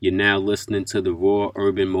You're now listening to the Raw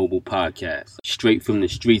Urban Mobile Podcast, straight from the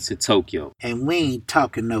streets of Tokyo. And we ain't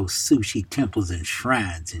talking no sushi temples and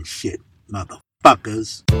shrines and shit,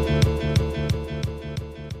 motherfuckers.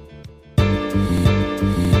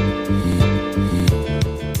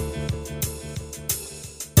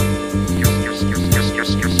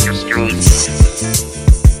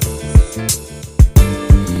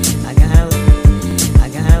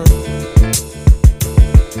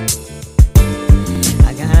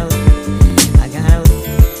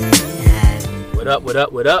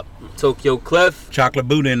 What up? Tokyo Clef. Chocolate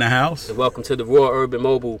Buddha in the house. And welcome to the Raw Urban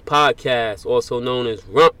Mobile Podcast, also known as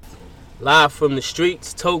RUMP. Live from the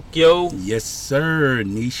streets, Tokyo. Yes, sir.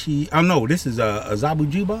 Nishi. Oh, no, this is Azabu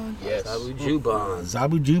Juban? Yes. Azabu Juban.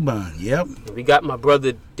 Azabu Juban, yep. And we got my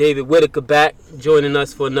brother David Whitaker back, joining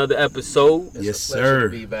us for another episode. Yes, sir. To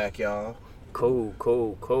be back, y'all.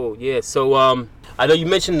 Cool. Yeah, so I know you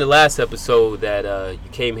mentioned in the last episode that you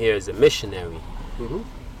came here as a missionary. Mm-hmm.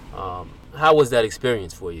 How was that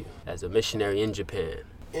experience for you as a missionary in Japan?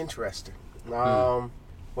 Interesting. Well,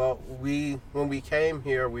 when we came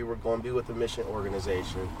here, we were going to be with a mission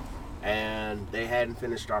organization, and they hadn't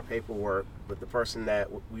finished our paperwork. But the person that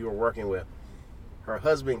we were working with, her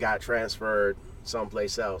husband got transferred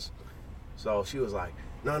someplace else. So she was like,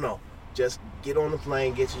 no, just get on the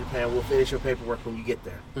plane, get to Japan. We'll finish your paperwork when you get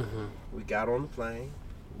there. Mm-hmm. We got on the plane.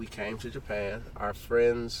 We came to Japan. Our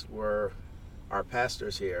friends were our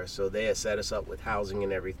pastors here, so they had set us up with housing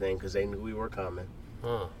and everything because they knew we were coming.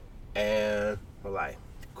 And we're like,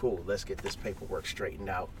 cool, let's get this paperwork straightened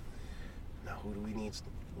out. Now, who do we need?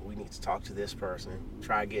 We need to talk to this person,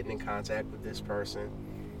 try getting in contact with this person,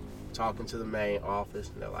 talking to the main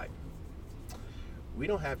office, and they're like, we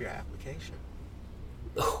don't have your application.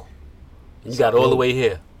 You got all the way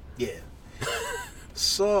here. Yeah.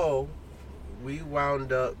 So we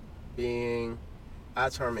wound up being, I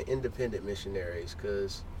term it independent missionaries,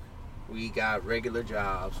 because we got regular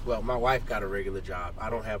jobs. Well, my wife got a regular job. I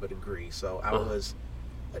don't have a degree, so I was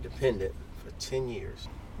a dependent for 10 years.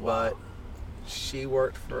 But she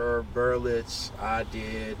worked for Berlitz. I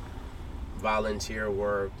did volunteer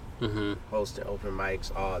work, hosting open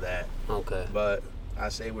mics, all that. Okay. But I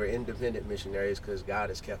say we're independent missionaries because God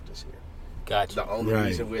has kept us here. Gotcha. The only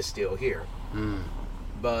reason we're still here.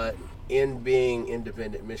 But in being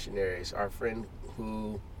independent missionaries, our friend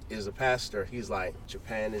who is a pastor, he's like,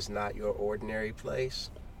 Japan is not your ordinary place,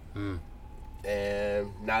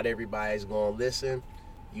 and not everybody's going to listen.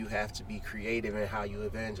 You have to be creative in how you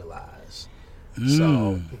evangelize.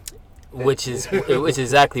 So, which is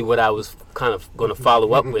exactly what I was kind of going to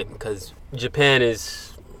follow up with, because Japan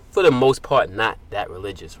is, for the most part, not that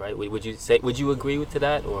religious, right? Would you agree to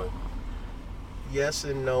that, or? Yes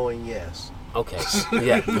and no and yes. Okay.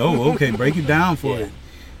 Yeah. Oh, okay. Break it down for it.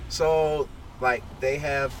 So, like, they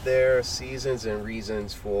have their seasons and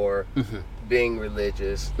reasons for being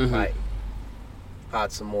religious, like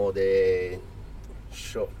Hatsumode,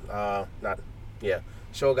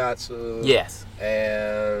 Shogatsu. Yes.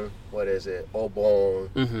 And what is it? Obon.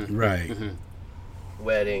 Right.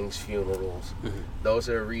 Weddings, funerals. Those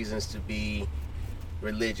are reasons to be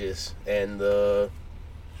religious. And the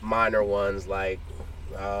minor ones like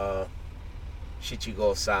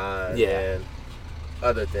Shichigo-san and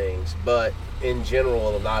other things. But in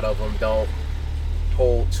general, a lot of them don't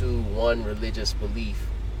hold to one religious belief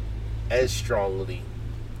as strongly.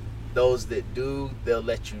 Those that do, they'll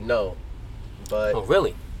let you know. But oh,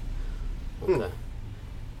 really? Okay.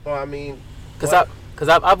 Well, I mean, because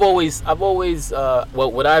I've always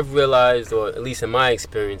what I've realized, or at least in my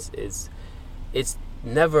experience, is it's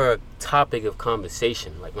never a topic of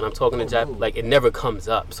conversation. Like when I'm talking to Japan, like it never comes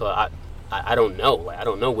up. So I don't know. Like I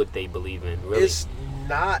don't know what they believe in. Really, it's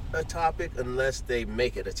not a topic unless they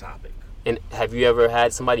make it a topic. And have you ever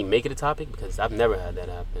had somebody make it a topic? Because I've never had that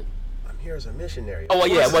happen. I'm here as a missionary. Oh,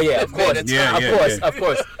 yeah, of course. Of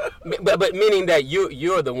course. But meaning that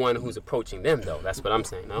you're the one who's approaching them, though. That's what I'm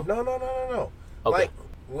saying, no? No. Okay. Like,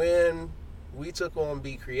 when we took on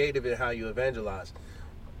Be Creative in how you evangelize,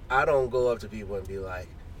 I don't go up to people and be like,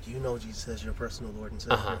 do you know Jesus as your personal Lord and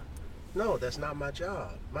Savior? No, that's not my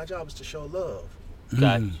job. My job is to show love.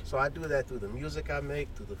 Gotcha. So I do that through the music I make,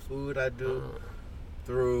 through the food I do,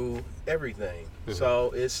 through everything.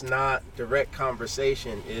 So it's not direct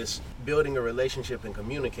conversation. It's building a relationship and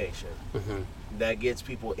communication that gets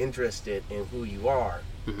people interested in who you are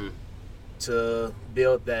to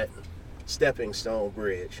build that stepping stone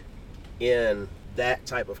bridge in that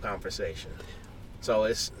type of conversation. So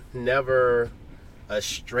it's never a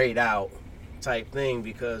straight out type thing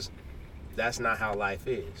because that's not how life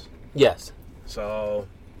is. Yes. So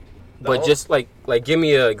But just like give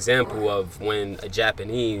me an example of when a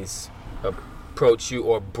Japanese approached you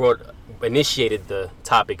or initiated the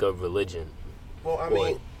topic of religion. Well, I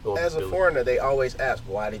mean, as a foreigner, they always ask,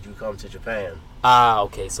 "Why did you come to Japan?" Ah,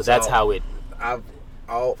 okay. So that's how it.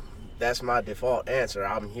 That's my default answer.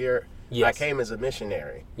 I'm here. Yes. I came as a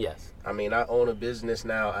missionary. Yes. I mean, I own a business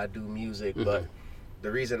now. I do music, but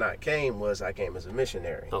the reason I came as a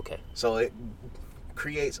missionary. Okay. So it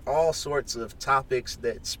creates all sorts of topics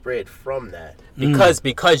that spread from that.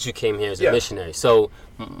 Because you came here as a missionary. So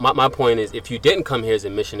my point is, if you didn't come here as a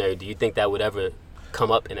missionary, do you think that would ever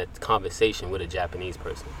come up in a conversation with a Japanese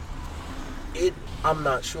person? I'm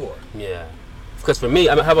not sure. Yeah. Because for me,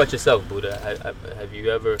 I mean, how about yourself, Buddha? Have you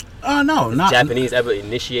ever? No, not Japanese ever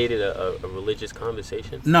initiated a religious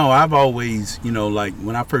conversation? No, I've always, like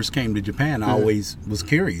when I first came to Japan, I always was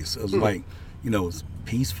curious. I was like, it's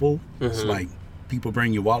peaceful. It's like people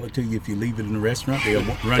bring your wallet to you. If you leave it in the restaurant, they'll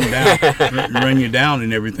run you down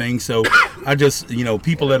and everything. So I just,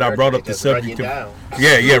 people that I brought up the subject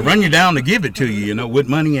to, run you down to give it to you, with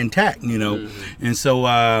money intact, and so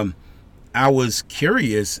I was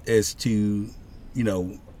curious as to,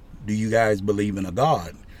 do you guys believe in a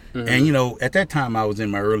God? And, at that time I was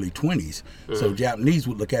in my early 20s. So Japanese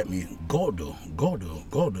would look at me, Godo,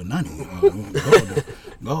 nani,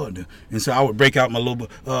 Godo. And so I would break out my little,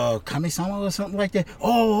 Kami-sama or something like that.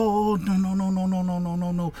 Oh,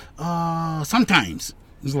 no. Sometimes.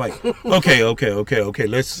 It's like, okay.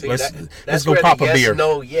 Let's go pop a beer.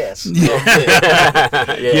 No, yes.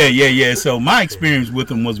 Yeah. So my experience with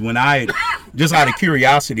them was when I, just out of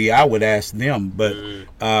curiosity, I would ask them, but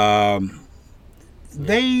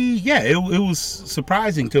it was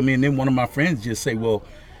surprising to me. And then one of my friends just say, well,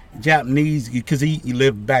 Japanese, because he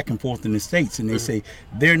lived back and forth in the States, and they say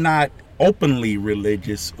they're not openly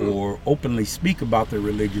religious or openly speak about their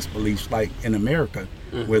religious beliefs like in America,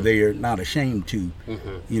 where they are not ashamed to,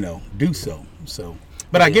 do so.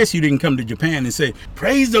 But I guess you didn't come to Japan and say,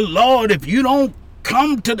 praise the Lord, if you don't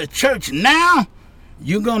come to the church now,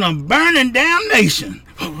 you're going to burn in damnation.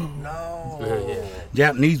 No.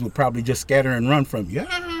 Japanese would probably just scatter and run from you.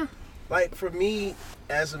 Like for me,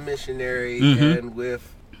 as a missionary and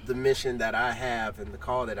with the mission that I have and the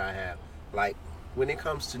call that I have, like when it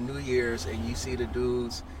comes to New Year's and you see the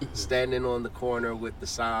dudes standing on the corner with the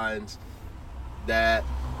signs that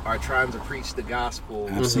are trying to preach the gospel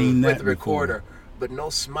with the recorder, but no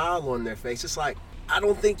smile on their face. It's like, I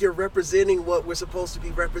don't think you're representing what we're supposed to be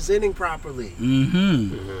representing properly.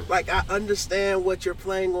 Like, I understand what you're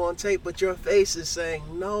playing on tape, but your face is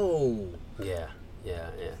saying no. Yeah.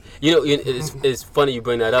 It's funny you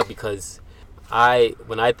bring that up, because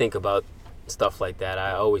when I think about stuff like that,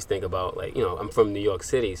 I always think about, like, I'm from New York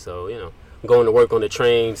City, so, I'm going to work on the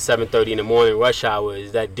train, 7:30 in the morning, rush hour.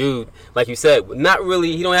 Is that dude, like you said, not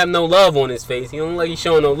really, he don't have no love on his face. He don't like he's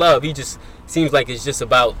showing no love. He just seems like it's just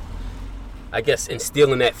about, I guess,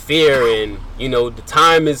 instilling that fear, and the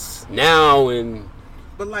time is now. And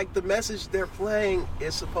but like the message they're playing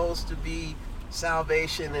is supposed to be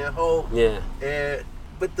salvation and hope. Yeah.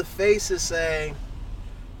 But the face is saying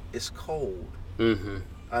it's cold.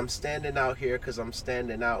 I'm standing out here because I'm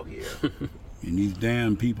standing out here. And these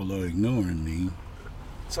damn people are ignoring me.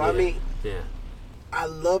 So I mean, I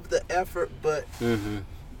love the effort, but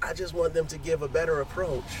I just want them to give a better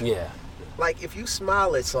approach. Yeah. Like, if you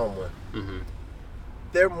smile at someone,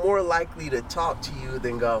 they're more likely to talk to you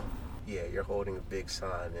than go, yeah, you're holding a big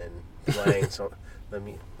sign and playing, so let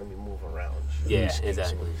me move around. Yeah,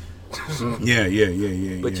 exactly. Yeah.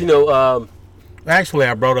 But actually,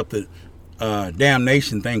 I brought up the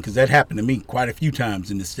damnation thing because that happened to me quite a few times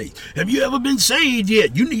in the States. Have you ever been saved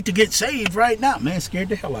yet? You need to get saved right now. Man, scared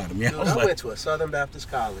the hell out of me. Dude, I went to a Southern Baptist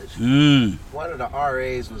college. One of the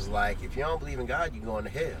RAs was like, if you don't believe in God, you're going to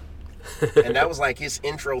hell. And that was like his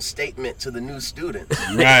intro statement to the new students.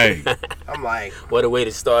 Right. I'm like, what a way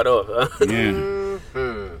to start off, huh? Yeah.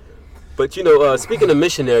 But speaking of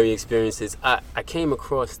missionary experiences, I came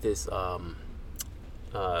across this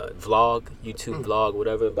vlog, YouTube vlog,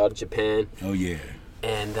 whatever, about Japan. Oh yeah.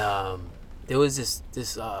 And there was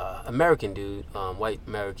this American dude, white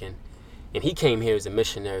American, and he came here as a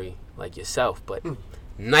missionary like yourself, but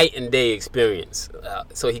night and day experience.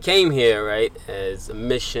 So he came here, right, as a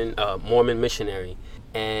Mormon missionary,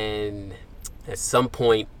 and at some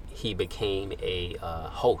point he became a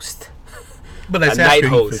host. But that's after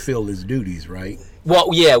he fulfilled his duties, right? Well,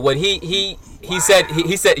 yeah. What he said,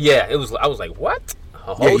 yeah. It was. I was like, what?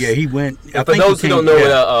 A host? Yeah. He went. And for those who don't know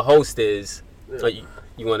what a host is,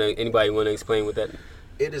 anybody want to explain what that?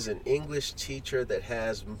 It is an English teacher that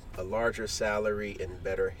has a larger salary and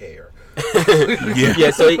better hair.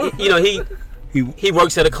 Yeah. So He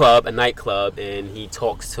works at a nightclub, and he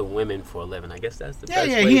talks to women for a living. I guess that's the best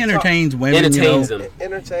way. He entertains women. Them.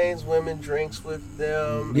 Entertains women, drinks with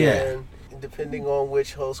them. Yeah. And depending on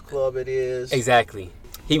which host club it is. Exactly.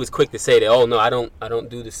 He was quick to say that. Oh no, I don't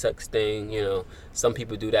do the sex thing. You know, some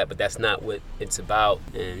people do that, but that's not what it's about.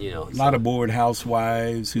 And you know, a lot of bored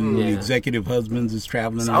housewives who executive husbands is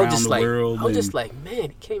traveling so around the world. I was just like,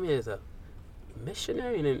 man, he came in as a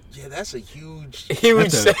missionary, and then that's a huge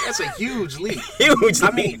that's a huge leap. Huge.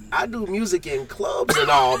 I mean, I do music in clubs and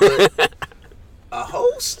all, but a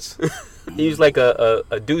host. He was like a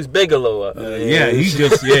Deuce Bigelow.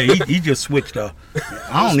 He just switched up.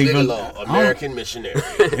 American missionary.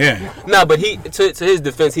 Yeah. No, but to his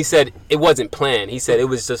defense, he said it wasn't planned. He said it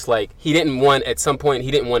was just like he didn't want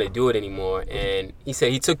to do it anymore, and he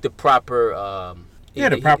said he took the proper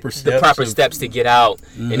steps to get out,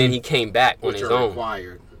 and then he came back on his own.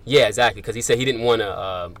 Required. Yeah, exactly, because he said he didn't want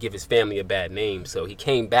to give his family a bad name, so he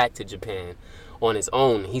came back to Japan on his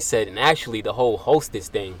own. He said, and actually the whole hostess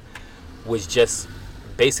thing was just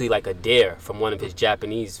basically like a dare from one of his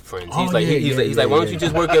Japanese friends. He's like, why don't you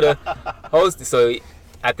just work at a hostess? So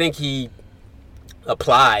I think he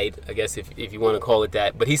applied, I guess if you want to call it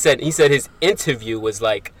that. But he said his interview was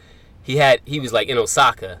like he was like in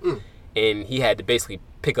Osaka, and he had to basically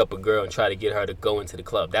pick up a girl and try to get her to go into the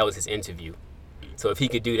club. That was his interview. So if he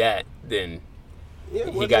could do that, then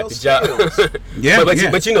he got the job.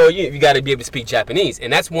 But you know, you got to be able to speak Japanese,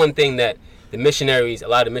 and that's one thing that a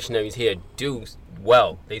lot of missionaries here do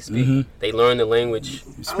well. They speak, they learn the language.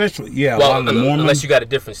 Especially, a lot of the Mormons. Unless you got a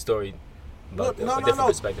different story, a different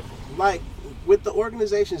perspective. Like with the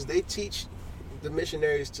organizations, they teach the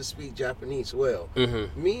missionaries to speak Japanese well.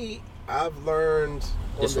 Me, I've learned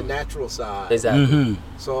on the natural side. Exactly.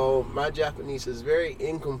 So my Japanese is very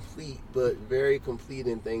incomplete, but very complete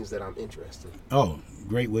in things that I'm interested in. Oh,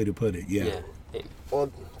 great way to put it. Yeah.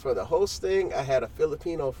 For the host thing, I had a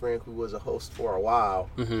Filipino friend who was a host for a while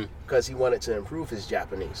because he wanted to improve his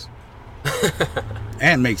Japanese.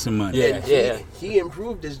 And make some money. He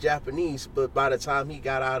improved his Japanese, but by the time he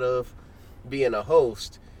got out of being a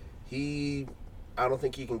host, I don't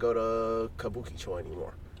think he can go to Kabukicho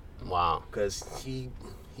anymore. Wow. Because he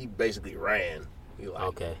basically ran. He like,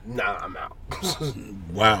 okay. Nah, I'm out.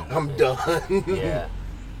 Wow. I'm done.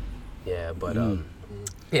 Yeah, but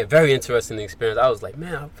yeah, very interesting experience. I was like,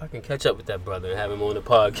 man, I'll fucking catch up with that brother and have him on the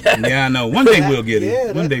podcast. Yeah, I know. One day we'll get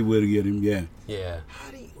him. One day we'll get him. Yeah. Yeah.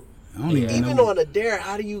 How do you? I don't even Even know. on a dare,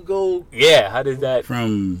 how do you go? Yeah, how did that? I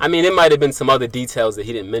mean, it might have been some other details that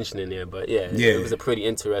he didn't mention in there, but it was a pretty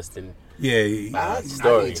interesting. I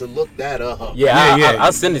need to look that up.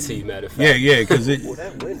 I'll send it to you, matter of fact. Yeah, because I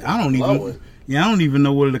don't even. Yeah, I don't even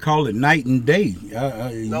know whether to call it night and day.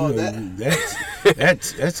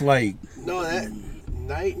 That's like. No, that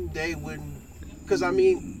night and day wouldn't. Because, I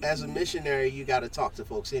mean, as a missionary, you got to talk to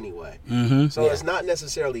folks anyway. So it's not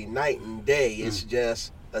necessarily night and day. It's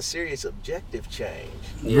just a serious objective change.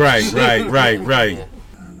 Right.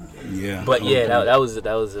 Yeah. But that was.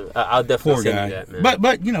 I'll definitely send you that, man.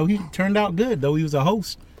 But you know, he turned out good though. He was a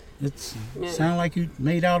host. It sounded like he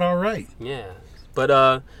made out all right. Yeah.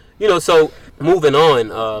 But you know, so moving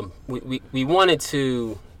on, we wanted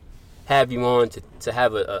to have you on to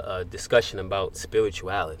have a discussion about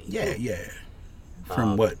spirituality. Yeah.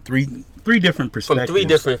 From three different perspectives. From 3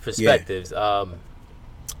 different perspectives. Yeah.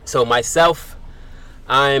 So myself,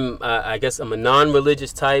 I guess I'm a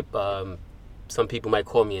non-religious type. Some people might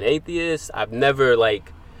call me an atheist. I've never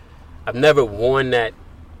worn that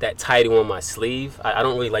title on my sleeve. I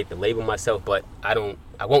don't really like to label myself, but I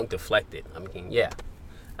won't deflect it. I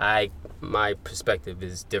mean, my perspective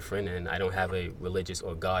is different, and I don't have a religious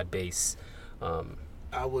or God-based.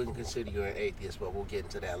 I wouldn't consider you an atheist, but we'll get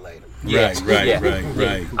into that later.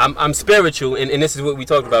 Right. I'm spiritual, and this is what we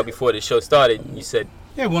talked about before the show started. You said.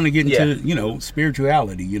 Yeah, I want to get into,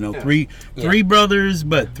 spirituality. Three brothers,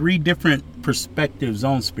 but 3 different perspectives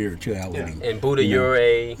on spirituality. And Buddha, you're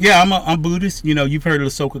a... Yeah, I'm Buddhist. You've heard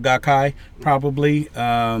of the Soka Gakkai, probably.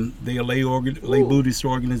 They're a lay Buddhist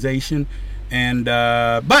organization. And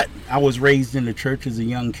but I was raised in the church as a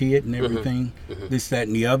young kid and everything, this, that,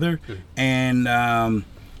 and the other. And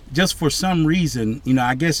just for some reason,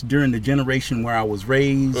 I guess during the generation where I was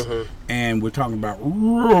raised, and we're talking about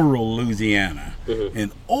rural Louisiana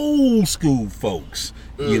and old school folks,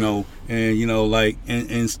 and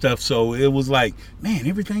stuff. So it was like, man,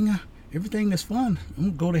 everything that's fun, I'm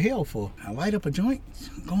gonna go to hell for. I light up a joint,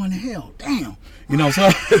 I'm going to hell. Damn. So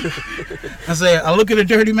I say, I look at a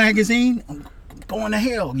dirty magazine, I'm going to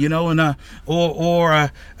hell, and or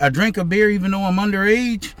I drink a beer even though I'm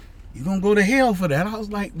underage. you're going to go to hell for that. I was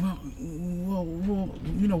like, well,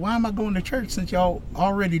 why am I going to church since y'all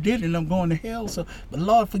already did it and I'm going to hell? So, but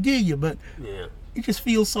Lord forgive you, but it just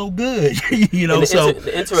feels so good, you know.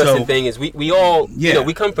 The interesting thing is we all,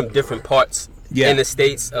 we come from different parts in the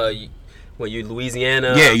States. You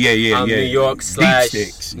Louisiana, New York /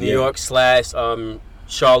 New York /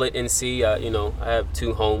 Charlotte, NC. I have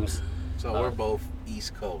 2 homes. So we're both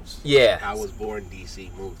East Coast. Yeah. I was born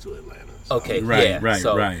DC, moved to Atlanta. So. Okay. Right.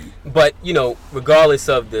 But regardless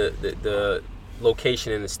of the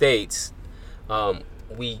location in the States,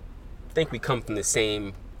 we think we come from the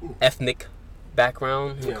same ethnic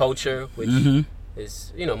background and culture, which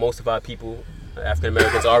is most of our people, African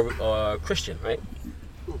Americans, are Christian, right?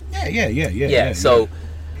 Yeah. So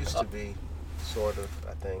used to be, sort of,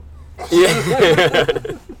 I think.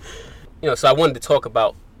 Yeah. So I wanted to talk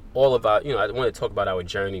about all about I wanted to talk about our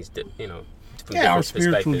journeys that from our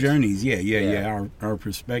spiritual journeys. Our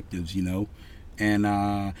perspectives, and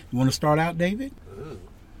you want to start out, David?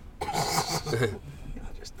 I'll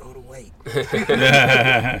just throw the weight.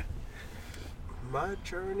 My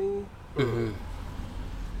journey,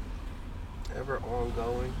 ever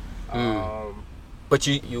ongoing. But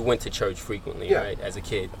you went to church frequently, right, as a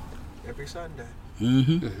kid? Every Sunday.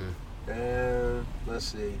 Mm-hmm. And let's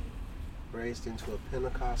see, raised into a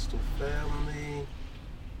Pentecostal family,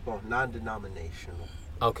 well, non-denominational.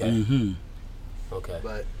 Okay. Mm-hmm. Okay.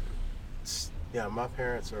 But my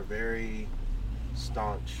parents are very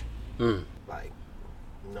staunch. Like,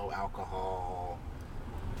 no alcohol,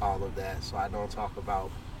 all of that. So I don't talk about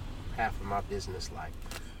half of my business life.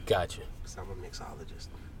 Gotcha. Because I'm a mixologist.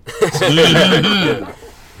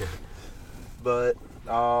 But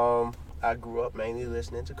I grew up mainly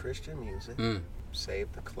listening to Christian music,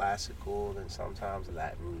 save the classical and sometimes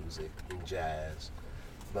Latin music and jazz.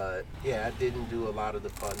 But I didn't do a lot of the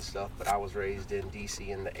fun stuff, but I was raised in DC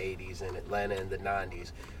in the 80s and Atlanta in the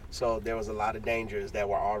 90s. So there was a lot of dangers that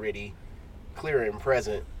were already clear and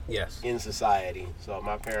present in society. So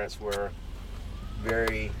my parents were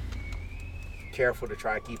very careful to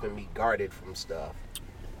try keeping me guarded from stuff.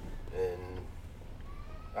 And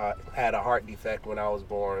I had a heart defect when I was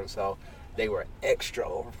born, so they were extra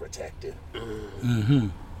overprotective.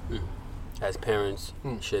 As parents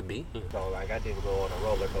should be. So, I didn't go on a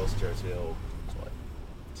roller coaster till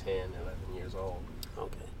 10, 11 years old.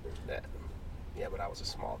 Okay. But I was a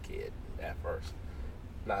small kid at first.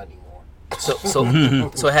 Not anymore.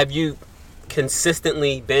 So have you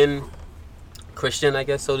consistently been Christian, I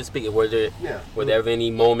guess, so to speak? Were there ever any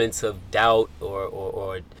moments of doubt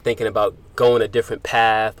or thinking about going a different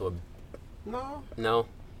path or? No. No?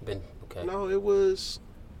 Okay. No, it was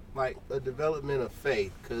like a development of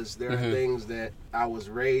faith, because there are things that I was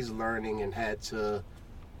raised learning and had to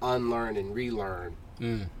unlearn and relearn,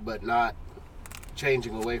 but not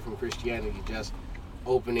changing away from Christianity, just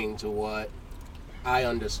opening to what I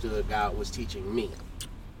understood God was teaching me.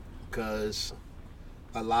 Because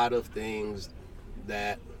a lot of things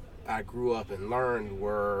that I grew up and learned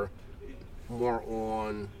were more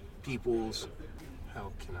on people's,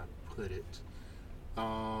 how can I put it,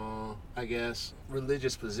 I guess,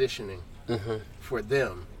 religious positioning for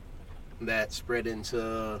them that spread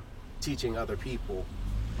into teaching other people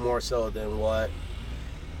more so than what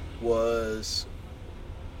was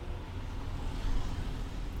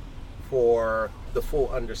for the full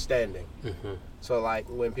understanding. So like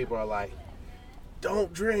when people are like,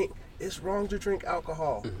 don't drink, it's wrong to drink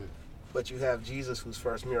alcohol, but you have Jesus whose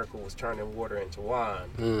first miracle was turning water into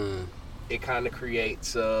wine, it kind of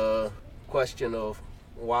creates a question of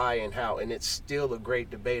why and how, and it's still a great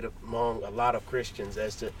debate among a lot of Christians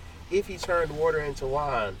as to if he turned water into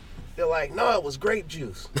wine. They're like, no, it was grape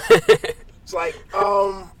juice. It's like,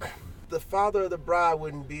 the father of the bride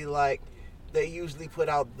wouldn't be like, they usually put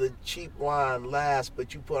out the cheap wine last,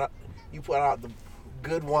 but you put out the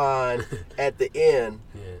good wine at the end,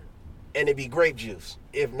 and it'd be grape juice.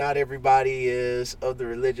 If not everybody is of the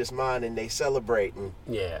religious mind and they celebrating,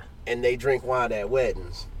 and they drink wine at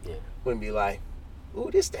weddings, wouldn't be like, ooh,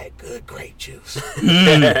 this that good grape juice.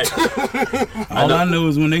 All I know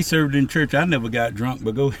is when they served in church, I never got drunk,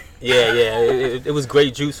 but go. It was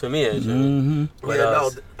great juice for me. But,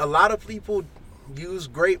 a lot of people use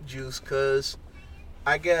grape juice because,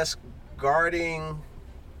 I guess, guarding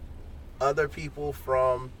other people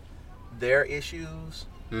from their issues.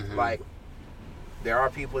 Like, there are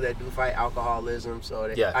people that do fight alcoholism,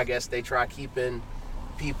 so I guess they try keeping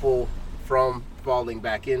people from falling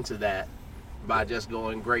back into that by just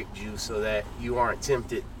going grape juice so that you aren't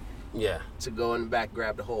tempted to go in the back and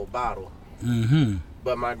grab the whole bottle.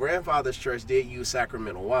 But my grandfather's church did use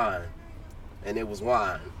sacramental wine, and it was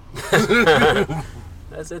wine.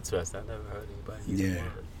 That's interesting. I never heard anybody use Yeah.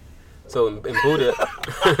 wine. So in Buddha,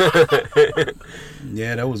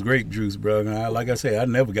 Yeah, that was great juice, bro. Like I said, I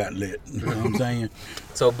never got lit. You know what I'm saying?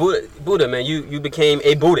 so Buddha, man, you became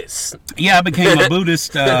a Buddhist. Yeah, I became a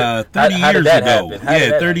Buddhist 30 how did years that ago. happen? How did Yeah,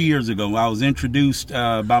 that 30 years ago. I was introduced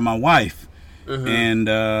by my wife. And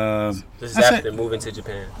This is I after said- moving to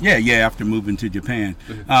Japan. yeah, after moving to Japan.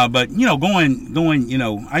 But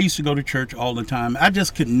going, I used to go to church all the time. I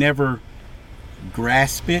just could never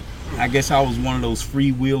grasp it. I guess I was one of those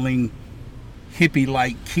freewheeling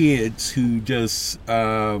hippie-like kids who just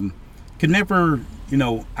could never,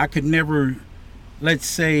 I could never, let's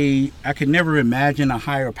say, I could never imagine a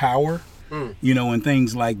higher power, and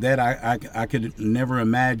things like that. I could never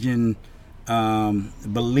imagine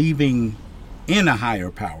believing in a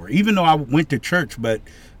higher power, even though I went to church, but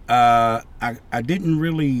I didn't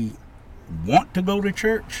really want to go to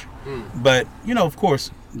church. But of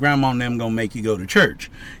course, grandma and them gonna make you go to church,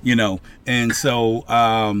 and so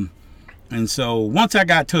once I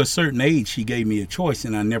got to a certain age, she gave me a choice,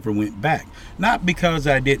 and I never went back. Not because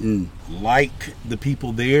I didn't like the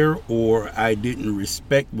people there or I didn't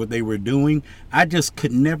respect what they were doing. I just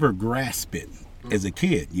could never grasp it as a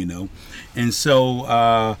kid, and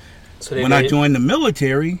so. When I joined the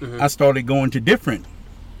military, I started going to different,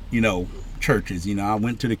 churches. I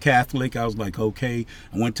went to the Catholic. I was like, okay.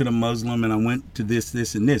 I went to the Muslim, and I went to this,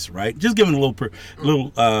 and this, right? Just giving a little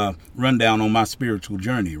rundown on my spiritual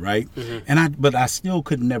journey, right? But I still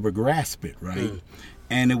could never grasp it, right?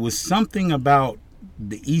 And it was something about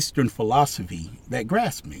the Eastern philosophy that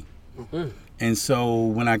grasped me. And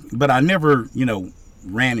so but I never,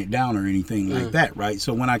 ran it down or anything like that, right?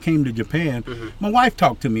 So when I came to Japan, my wife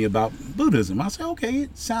talked to me about Buddhism. I said, okay,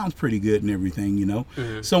 it sounds pretty good and everything,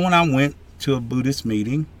 So when I went to a Buddhist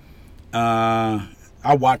meeting, I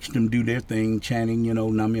watched them do their thing, chanting,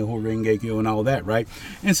 Nam-myoho Renge-kyo and all that, right?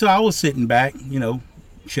 And so I was sitting back,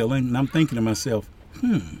 chilling, and I'm thinking to myself,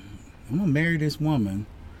 I'm gonna marry this woman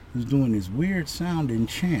who's doing this weird sounding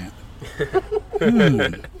chant.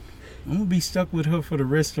 I'm gonna be stuck with her for the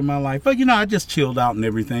rest of my life. But I just chilled out and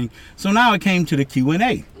everything. So now I came to the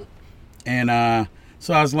Q&A, and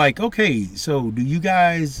so I was like, okay, so do you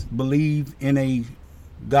guys believe in a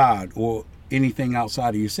God or anything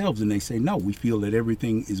outside of yourselves? And they say no, we feel that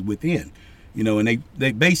everything is within, and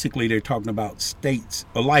they basically they're talking about states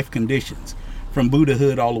or life conditions from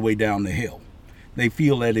Buddhahood all the way down to hell. They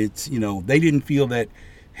feel that it's they didn't feel that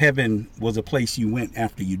heaven was a place you went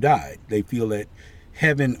after you died. They feel that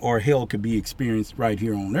heaven or hell could be experienced right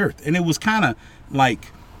here on earth. And it was kind of like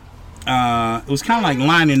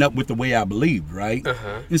lining up with the way I believed, right?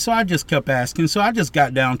 And so I just kept asking. So I just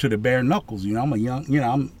got down to the bare knuckles. I'm a young,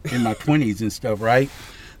 I'm in my 20s and stuff, right?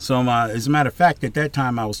 So as a matter of fact, at that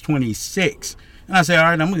time I was 26. And I said, all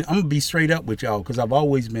right, I'm gonna be straight up with y'all, because I've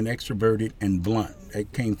always been extroverted and blunt.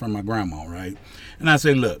 That came from my grandma, right? And I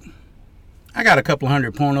said, look, I got a couple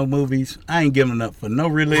hundred porno movies. I ain't giving up for no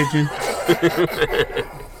religion.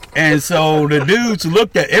 And so the dudes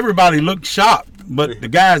everybody looked shocked, but the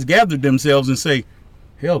guys gathered themselves and say,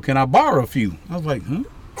 hell, can I borrow a few? I was like,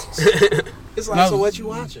 It's like, so what you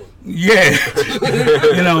watching? Yeah.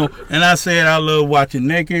 And I said, I love watching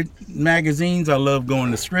naked magazines. I love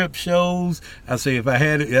going to strip shows. I say, if I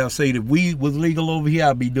had it, I'll say if weed was legal over here,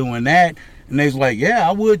 I'd be doing that. And they was like, yeah,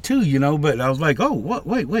 I would too, but I was like, oh, what,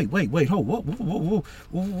 wait,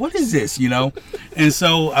 what is this, And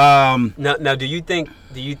so, now, do you think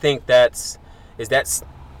that's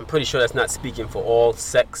I'm pretty sure that's not speaking for all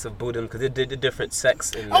sects of Buddhism, because they're different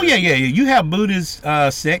sects. Yeah. You have Buddhist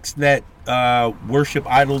sects that worship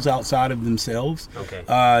idols outside of themselves.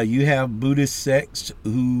 Okay. You have Buddhist sects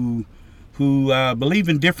who believe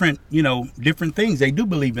in different things. They do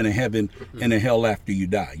believe in a heaven and a hell after you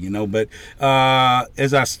die, but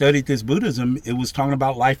as I studied this Buddhism, it was talking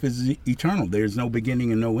about life is eternal. There's no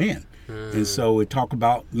beginning and no end. And so it talked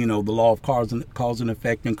about, the law of cause and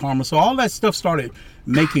effect and karma. So all that stuff started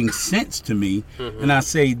making sense to me. And I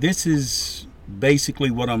say, this is basically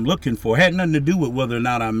what I'm looking for. It had nothing to do with whether or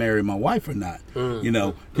not I marry my wife or not,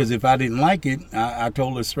 because if I didn't like it, I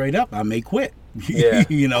told her straight up, I may quit.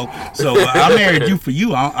 Yeah. So I married you for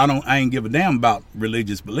you. I ain't give a damn about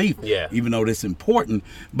religious belief. Yeah. Even though that's important.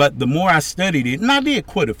 But the more I studied it, and I did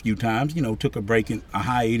quit a few times, took a break and a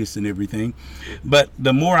hiatus and everything. But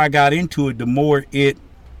the more I got into it, the more it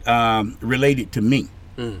related to me.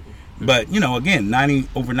 But again,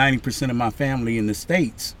 over 90% of my family in the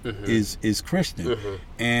States is Christian,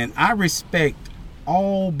 and I respect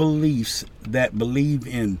all beliefs that believe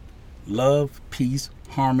in love, peace,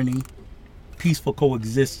 harmony, peaceful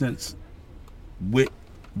coexistence with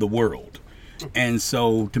the world. And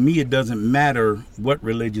so to me, it doesn't matter what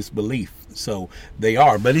religious belief. So they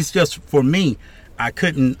are, but it's just for me, I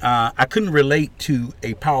couldn't relate to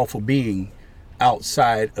a powerful being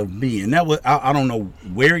outside of me. And that was, I don't know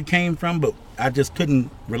where it came from, but I just couldn't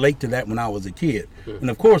relate to that when I was a kid. And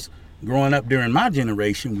of course, growing up during my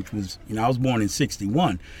generation, which was, I was born in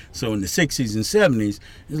 61. So in the 60s and 70s,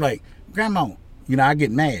 it's like, Grandma, I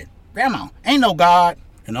get mad. Grandma, ain't no God.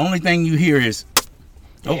 And the only thing you hear is,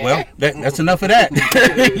 oh, well, that's enough of that.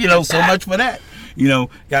 So much for that.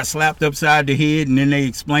 Got slapped upside the head, and then they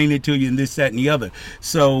explain it to you and this, that, and the other.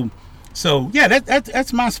 So yeah,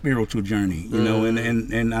 that's my spiritual journey,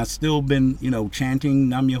 and I still been, chanting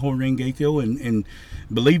Nam Myoho Renge Kyo and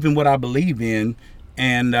believing what I believe in.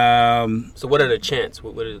 And so what are the chants?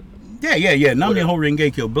 What is? Yeah. Nam Myoho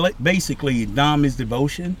Renge Kyo. Basically, Nam is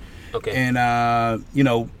devotion. Okay. And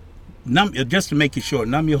just to make it short,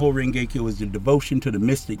 Nam Myoho Renge Kyo is the devotion to the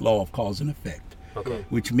mystic law of cause and effect. Okay.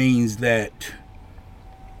 Which means that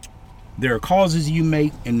there are causes you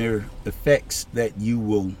make and there are effects that you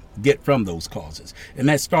will get from those causes. And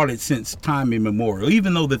that started since time immemorial,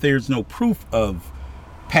 even though that there's no proof of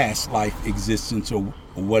past life existence or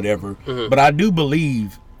whatever. Mm-hmm. But I do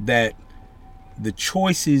believe that the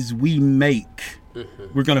choices we make,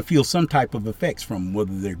 we're going to feel some type of effects from,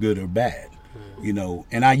 whether they're good or bad.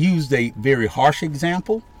 And I used a very harsh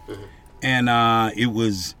example, and I'm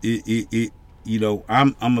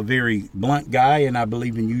a very blunt guy, and I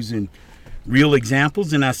believe in using real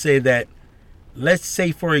examples. And I say that, let's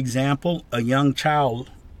say, for example, a young child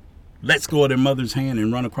lets go of their mother's hand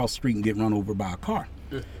and run across the street and get run over by a car.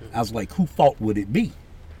 I was like, whose fault would it be?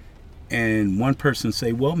 And one person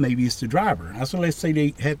say, well, maybe it's the driver. I said, let's say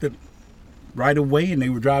they had the right of way and they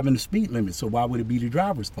were driving the speed limit, so why would it be the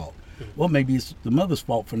driver's fault? Well, maybe it's the mother's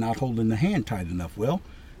fault for not holding the hand tight enough. Well,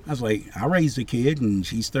 I was like, I raised a kid and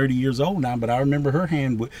she's 30 years old now, but I remember her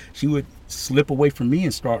hand, she would slip away from me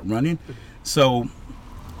and start running. So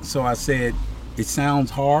I said, it sounds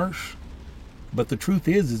harsh, but the truth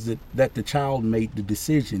is that the child made the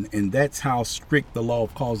decision, and that's how strict the law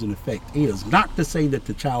of cause and effect is. Not to say that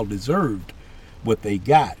the child deserved what they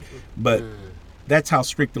got, but that's how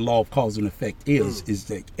strict the law of cause and effect is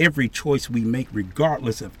that every choice we make,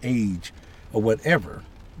 regardless of age or whatever,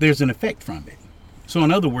 there's an effect from it. So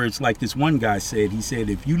in other words, like this one guy said, he said,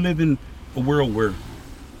 if you live in a world where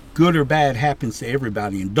good or bad happens to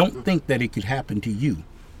everybody and don't think that it could happen to you,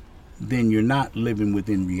 then you're not living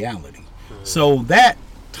within reality. So that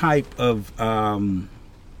type of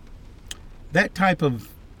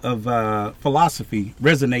philosophy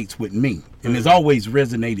resonates with me, and has always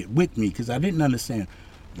resonated with me, because I didn't understand,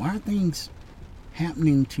 why are things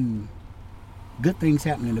happening to good things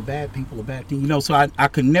happening to bad people or bad things, so I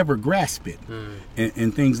could never grasp it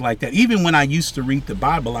and things like that. Even when I used to read the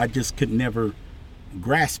Bible, I just could never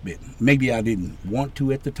grasp it. Maybe I didn't want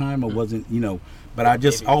to at the time, or wasn't, but I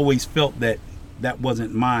just always felt that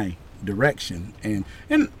wasn't my direction, and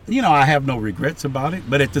I have no regrets about it,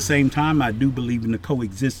 but at the same time I do believe in the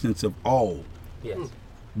coexistence of all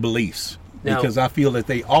beliefs, because I feel that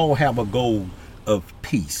they all have a goal of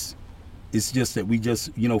peace. It's just that we just,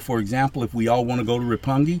 for example, if we all want to go to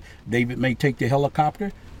Roppongi, David may take the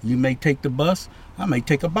helicopter, you may take the bus, I may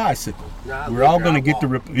take a bicycle. We're all going to get to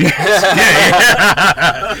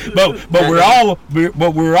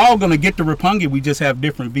but we're all going to get to Roppongi. We just have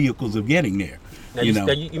different vehicles of getting there. Now,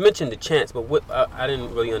 you mentioned the chants, but what I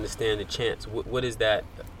didn't really understand the chants. What is that?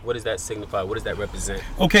 What does that signify? What does that represent?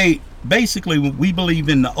 Okay, basically, we believe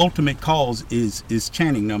in the ultimate cause is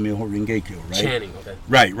chanting Nam Myoho Renge Kyo, right? Chanting, okay.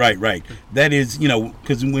 Right. That is,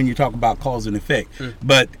 because when you talk about cause and effect,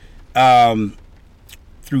 but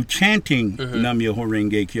through chanting Nam Myoho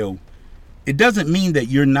Renge Kyo, it doesn't mean that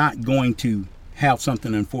you're not going to have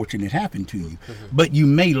something unfortunate happen to you, but you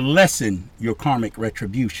may lessen your karmic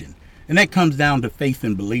retribution. And that comes down to faith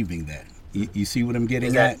and believing that. You see what I'm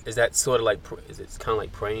getting at? Is that sort of like, is it kind of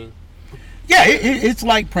like praying? Yeah, it's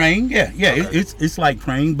like praying. Yeah. Okay. It's like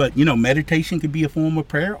praying, but meditation could be a form of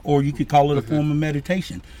prayer, or you could call it a form of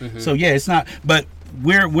meditation. So yeah, it's not. But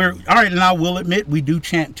we're all right. And I will admit, we do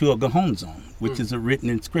chant to a Gohonzon, which is a written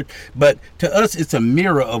in script. But to us, it's a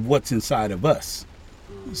mirror of what's inside of us.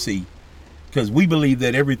 See, because we believe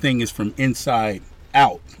that everything is from inside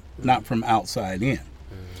out, not from outside in.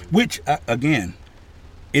 Which, again,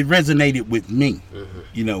 it resonated with me,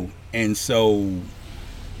 and so,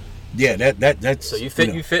 yeah, that's. So you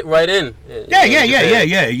fit right in.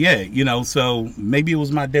 Yeah. So maybe it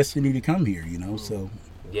was my destiny to come here, so.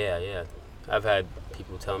 Yeah. I've had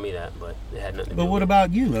people tell me that, but it had nothing to do with it. But what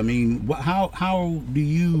about you? I mean, how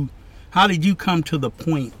did you come to the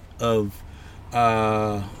point of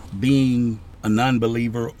being a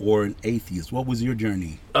non-believer or an atheist? What was your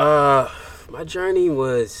journey? My journey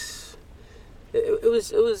was it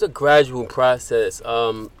was a gradual process.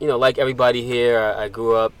 Like everybody here, I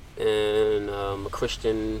grew up in a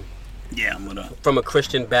Christian. Yeah, I'm gonna. From a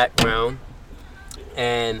Christian background,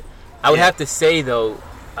 and I would have to say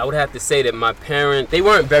that my parents, they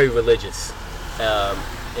weren't very religious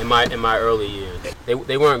in my early years.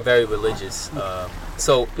 They weren't very religious.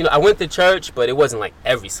 So I went to church, but it wasn't like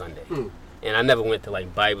every Sunday, and I never went to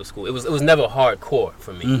like Bible school. It was never hardcore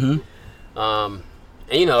for me. Mm-hmm.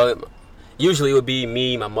 And usually it would be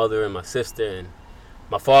me, my mother, and my sister, and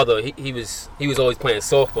my father. He was always playing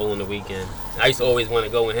softball on the weekend. I used to always want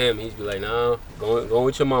to go with him. He'd be like, "No, go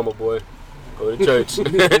with your mama, boy. Go to church."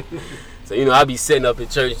 So I'd be sitting up at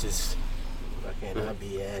church just. I'd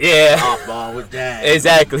be at softball with dad.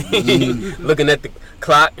 Exactly. Looking at the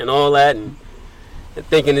clock and all that, and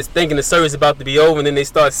thinking the service about to be over, and then they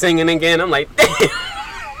start singing again. I'm like,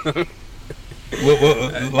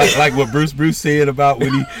 like what Bruce said about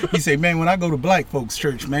when he said, man, when I go to black folks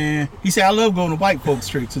church, man, he said, I love going to white folks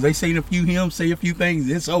church. So they sing a few hymns, say a few things,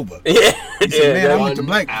 it's over. Yeah. He said, man, I went to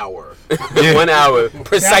black hour. Yeah. 1 hour,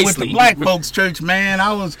 precisely. I went to black folks church, man.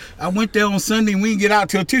 I went there on Sunday and we didn't get out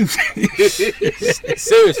till Tuesday.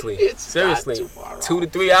 Seriously. It's 2 to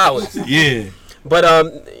 3 hours. Yeah. But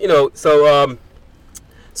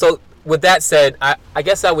so with that said, I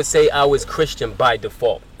guess I would say I was Christian by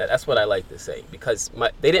default. That's what I like to say, because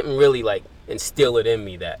they didn't really like instill it in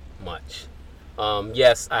me that much.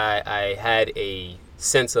 Yes, I had a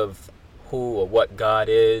sense of who or what God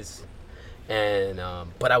is, and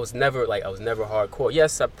but I was never hardcore.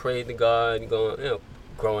 Yes, I prayed to God,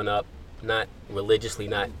 growing up, not religiously,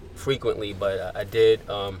 not frequently, but I did.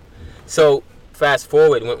 So fast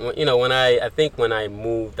forward, when I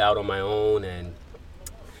moved out on my own and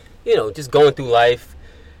just going through life,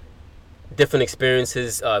 different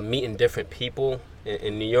experiences, meeting different people.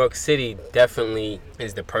 In New York City definitely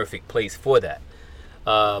is the perfect place for that.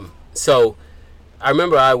 So I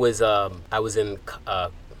remember I was in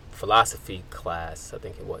philosophy class, I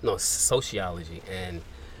think it was, no, sociology, and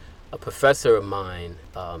a professor of mine,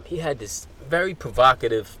 he had this very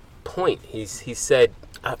provocative point. He said,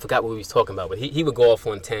 I forgot what he was talking about, but he would go off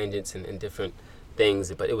on tangents and different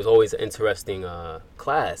things, but it was always an interesting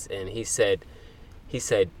class. And he said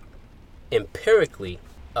empirically,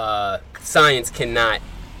 science cannot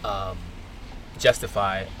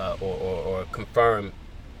justify or confirm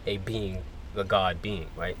a God being,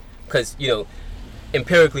 right? Because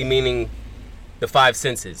empirically meaning the five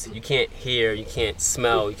senses. You can't hear, you can't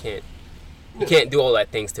smell, you can't do all that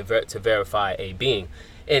things to verify a being.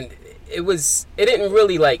 And it didn't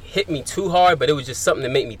really like hit me too hard, but it was just something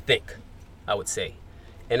that made me think, I would say.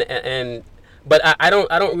 But I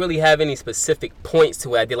don't really have any specific points to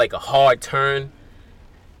where I did like a hard turn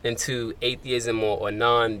into atheism or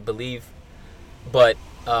non-belief, but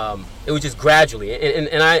it was just gradually,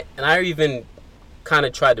 and I even kind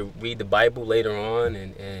of tried to read the Bible later on,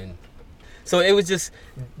 and so it was just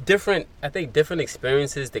different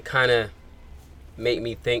experiences that kind of made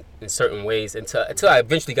me think in certain ways until I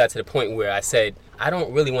eventually got to the point where I said I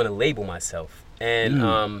don't really want to label myself, and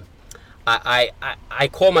I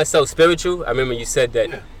call myself spiritual. I remember you said that.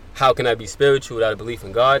 Yeah. How can I be spiritual without a belief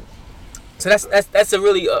in God? So that's a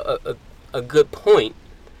really a good point,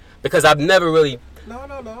 because I've never really. No,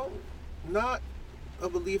 not a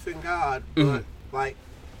belief in God, but like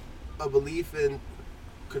a belief in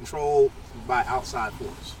control by outside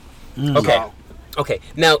force. Okay. Okay.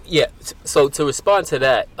 Now, yeah. So to respond to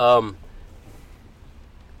that,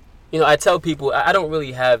 I tell people I don't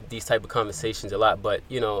really have these type of conversations a lot, but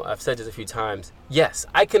I've said this a few times. Yes,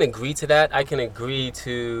 I can agree to that. I can agree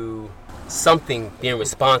to something being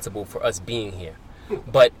responsible for us being here,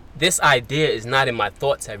 but this idea is not in my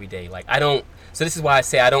thoughts every day. Like I don't. So this is why I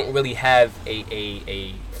say I don't really have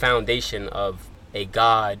a foundation of a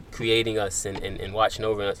God creating us and watching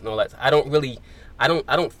over us and all that. I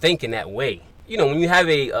don't think in that way. When you have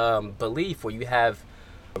a belief or you have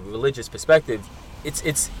a religious perspective,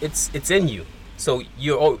 it's in you. So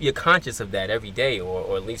you're conscious of that every day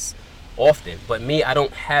or at least often. But me, I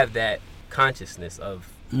don't have that consciousness of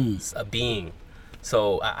a being.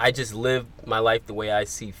 So I just live my life the way I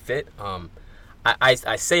see fit.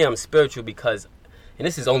 I say I'm spiritual because, and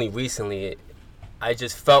this is only recently, I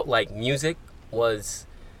just felt like music was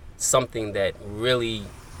something that really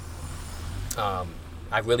I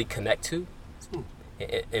really connect to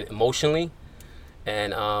emotionally.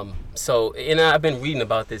 And so I've been reading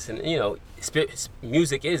about this, and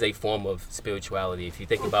music is a form of spirituality. If you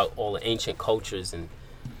think about all the ancient cultures and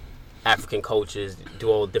African cultures, do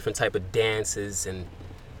all different type of dances and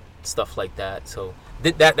stuff like that. So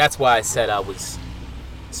that's why I said I was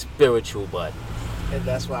spiritual, but And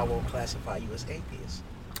that's why I won't classify you as atheist.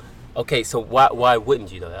 okay. So why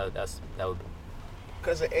wouldn't you though? That would.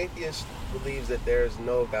 Because an atheist believes that there is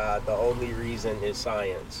no God. The only reason is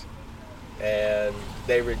science. And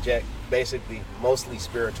they reject basically mostly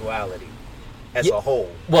spirituality as a whole.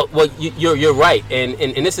 Well, you're right,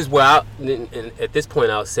 and this is where at this point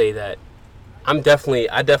I'll say that I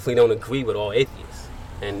definitely don't agree with all atheists,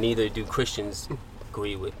 and neither do Christians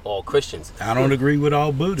agree with all Christians. I don't agree with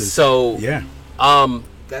all Buddhists. So yeah,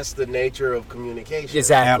 That's the nature of communication.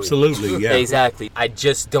 exactly, absolutely, yeah, exactly. I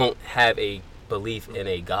just don't have a belief in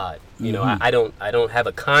a God. You know, I don't have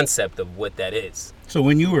a concept of what that is. So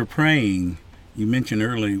when you were praying, you mentioned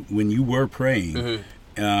earlier when you were praying,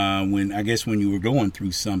 when you were going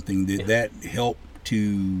through something, did that help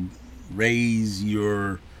to raise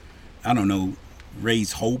your, I don't know,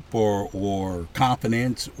 raise hope or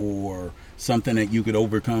confidence or something that you could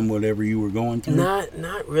overcome whatever you were going through?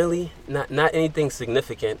 Not really. Not anything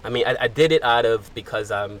significant. I mean, I did it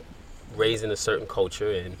because I'm raised in a certain culture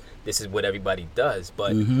and this is what everybody does.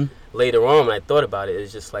 But later on, when I thought about it,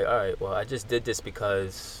 it's just like, all right, well, I just did this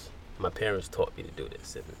because my parents taught me to do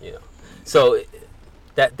this, and you know, so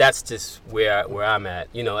that's just where I'm at.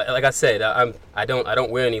 You know, like I said, I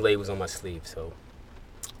don't wear any labels on my sleeve, so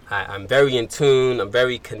I'm very in tune. I'm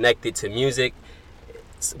very connected to music.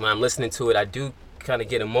 When I'm listening to it, I do kind of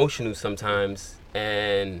get emotional sometimes,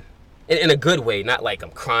 and in a good way, not like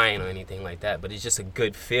I'm crying or anything like that, but it's just a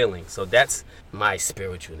good feeling. So that's my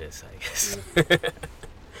spiritualness, I guess.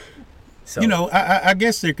 So, you know, I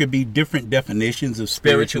guess there could be different definitions of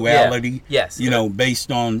spirituality. Yeah. Yes. You know,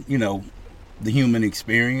 based on, you know, the human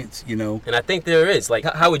experience, you know. And I think there is. Like,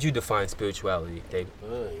 how would you define spirituality, David?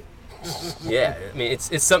 Yeah, I mean,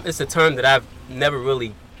 it's a term that I've never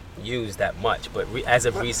really used that much, but as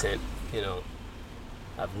of recent, you know,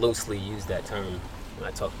 I've loosely used that term when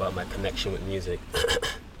I talk about my connection with music.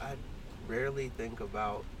 I rarely think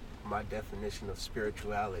about my definition of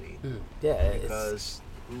spirituality. Yeah, Because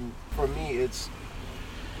for me, it's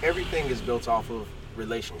everything is built off of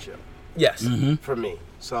relationship. yes, For me,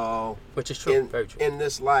 so which is true, very true. in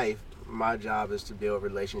this life, my job is to build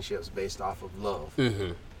relationships based off of love,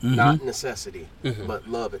 not necessity, but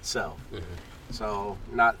love itself. So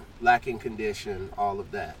not lacking condition, all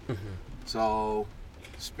of that. So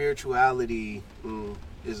spirituality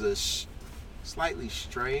is a slightly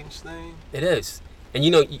strange thing. It is. And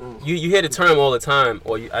you know, you hear the term all the time,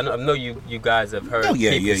 or I know you guys have heard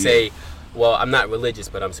people say, well, I'm not religious,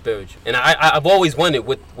 but I'm spiritual. And I've always wondered,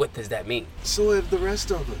 what does that mean? So have the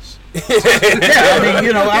rest of us. Yeah, I mean,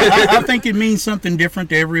 you know, I think it means something different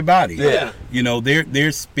to everybody. Yeah. You know,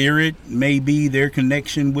 their spirit may be their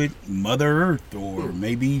connection with Mother Earth, or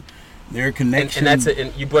maybe their connection.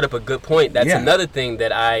 And you brought up a good point. That's another thing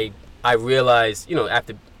that I realized, you know,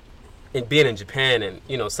 after being in Japan, and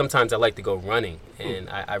you know, sometimes I like to go running, and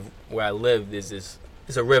I where I live there's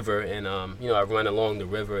a river, and you know, I run along the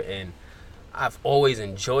river, and I've always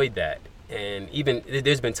enjoyed that. And even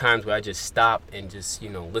there's been times where I just stop and just, you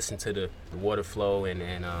know, listen to the water flow and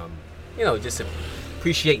you know, just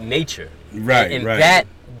appreciate nature. Right, and right.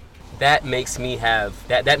 that makes me have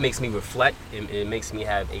that makes me reflect, and it makes me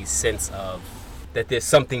have a sense of that there's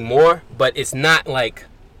something more, but it's not like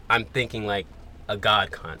I'm thinking like a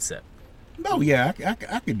God concept. Oh yeah,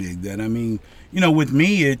 I could dig that. I mean, you know, with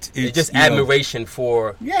me, it's just admiration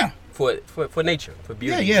for for nature, for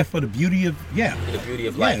beauty. Yeah, for the beauty of the beauty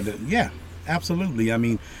of life. Absolutely. I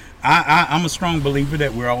mean, I'm a strong believer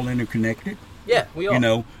that we're all interconnected. Yeah, we are. You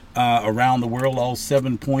know, around the world, all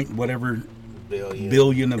 7 point whatever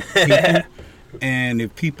billion of people. And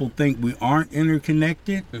if people think we aren't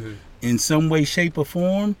interconnected in some way, shape, or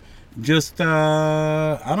form, just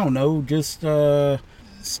I don't know, just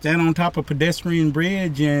stand on top of a pedestrian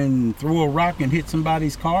bridge and throw a rock and hit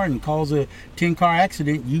somebody's car and cause a 10-car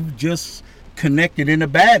accident, you've just connected in a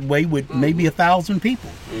bad way with maybe 1,000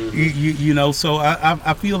 people. You know, so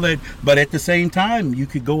I feel that, but at the same time, you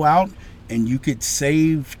could go out and you could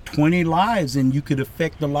save 20 lives, and you could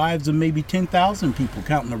affect the lives of maybe 10,000 people,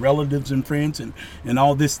 counting the relatives and friends and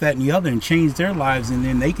all this, that, and the other, and change their lives, and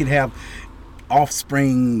then they could have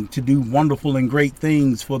offspring to do wonderful and great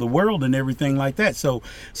things for the world and everything like that. So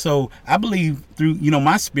I believe through, you know,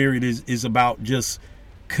 my spirit is about just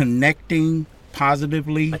connecting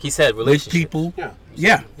positively, like you said, with people.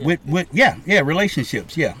 With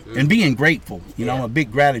relationships, and being grateful. You know, I'm a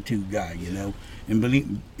big gratitude guy, you know, and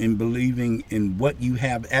believing in what you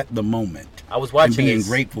have at the moment. I was watching and being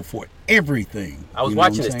grateful for everything. I was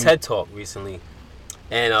watching this TED Talk recently.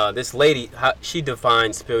 And this lady, she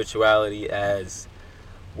defines spirituality as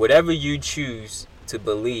whatever you choose to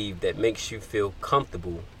believe that makes you feel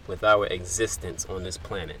comfortable with our existence on this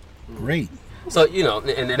planet. Great. So, you know,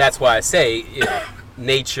 and that's why I say, you know,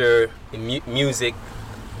 nature and music,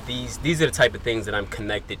 these are the type of things that I'm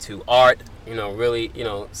connected to. Art, you know, really, you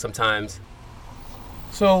know, sometimes.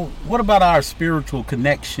 So, what about our spiritual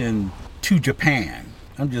connection to Japan?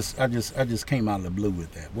 I just came out of the blue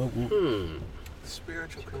with that.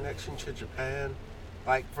 Spiritual connection to Japan.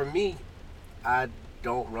 Like, for me, I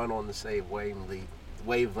don't run on the same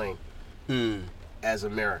wavelength as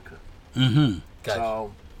America. Mm-hmm. Gotcha.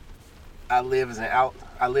 So I lived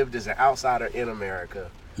as an outsider in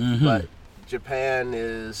America, Mm-hmm. but Japan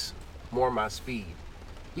is more my speed.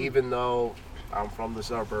 Even though I'm from the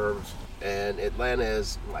suburbs and Atlanta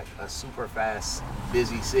is like a super fast,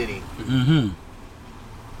 busy city. Mm-hmm.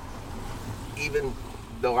 Even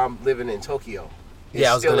though I'm living in Tokyo, it's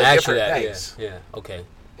Yeah, I was still going to a ask you different that. pace. Yeah, okay.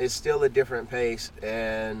 It's still a different pace,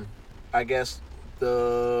 and I guess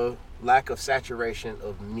the lack of saturation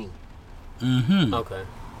of me Mm-hmm. Okay.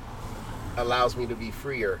 allows me to be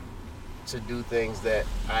freer to do things that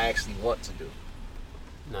I actually want to do.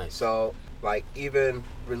 Nice. So, like, even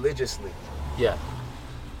religiously, Yeah.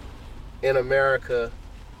 in America,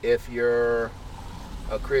 if you're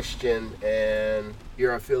a Christian and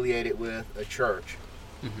you're affiliated with a church,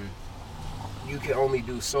 you can only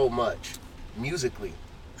do so much musically.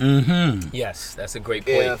 Mm-hmm. Yes, that's a great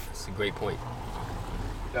point. If- That's a great point.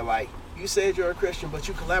 They're like, you said you're a Christian, but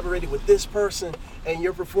you collaborated with this person and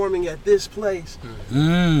you're performing at this place.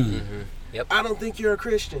 Mm. Yep. I don't think you're a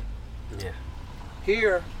Christian. Yeah.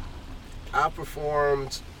 Here, I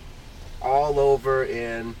performed all over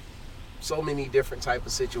in so many different type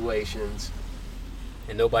of situations.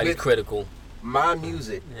 And nobody's With- critical. My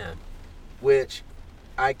music, Yeah. which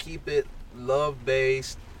I keep it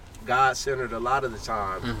love-based, God-centered a lot of the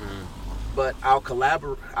time, but I've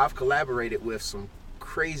collaborated with some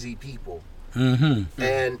crazy people, Mm-hmm.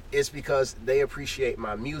 and it's because they appreciate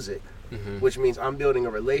my music, which means I'm building a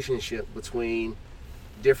relationship between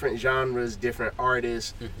different genres, different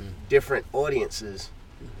artists, different audiences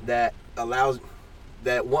that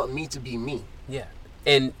want me to be me, Yeah.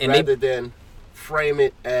 And rather than frame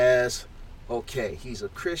it as, okay, he's a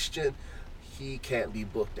Christian, he can't be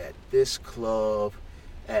booked at this club,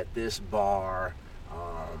 at this bar.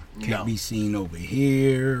 Can't be seen over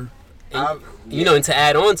here. you know, and to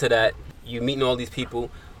add on to that, you're meeting all these people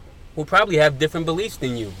who probably have different beliefs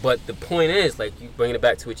than you. But the point is, like, you bringing it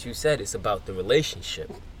back to what you said, it's about the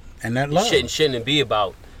relationship. And that love. Shouldn't it be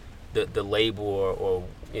about the label or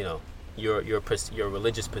you know, your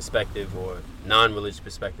religious perspective or non-religious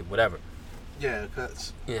perspective, whatever. Yeah,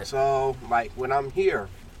 cause Yeah. so like when I'm here,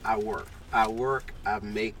 I work, I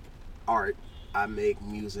make art, I make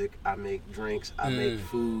music, I make drinks, I make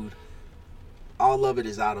food. All of it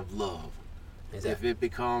is out of love. If Exactly. it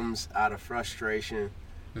becomes out of frustration,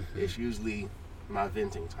 it's usually my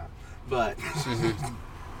venting time. But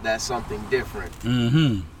that's something different.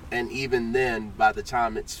 Mm-hmm. And even then, by the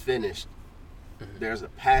time it's finished, there's a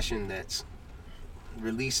passion that's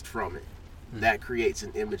released from it that creates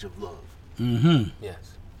an image of love. Mm-hmm.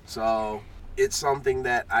 Yes. So it's something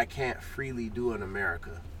that I can't freely do in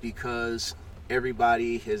America because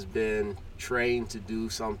everybody has been trained to do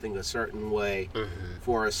something a certain way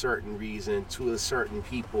for a certain reason to a certain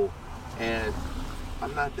people, and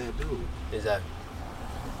I'm not that dude. Exactly.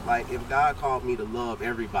 Like, if God called me to love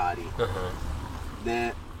everybody,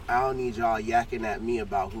 then I don't need y'all yakking at me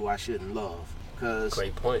about who I shouldn't love, because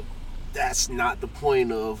Great point. that's not the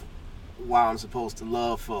point of why I'm supposed to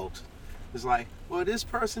love folks. It's like, well, this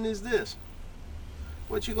person is this.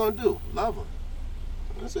 What you gonna do? Love them.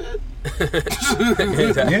 That's it.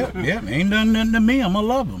 Yeah. Ain't done nothing to me. I'm gonna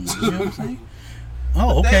love them. You know what I'm saying?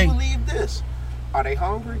 Oh, okay. They believe this. Are they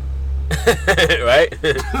hungry? Right?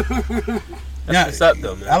 Now, what's up,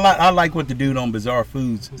 though, man. I like what the dude on Bizarre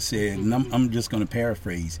Foods said, and I'm just going to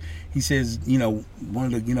paraphrase. He says, you know, one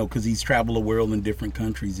of the, you know, because he's traveled the world in different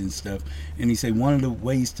countries and stuff, and he said one of the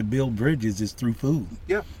ways to build bridges is through food.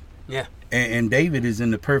 Yeah. Yeah. And David is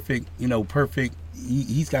in the perfect, you know,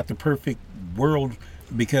 he's got the perfect world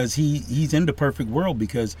because he's in the perfect world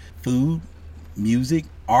because food, music,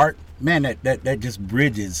 art, man, that just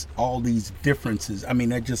bridges all these differences. I mean,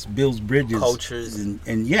 that just builds bridges. Cultures.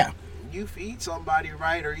 And yeah. You feed somebody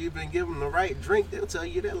right, or even give them the right drink, they'll tell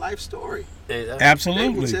you their life story. Exactly. They will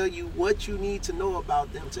Absolutely. tell you what you need to know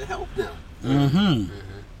about them to help them. Mm-hmm.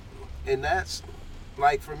 And that's,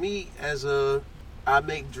 like, for me, I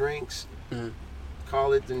make drinks,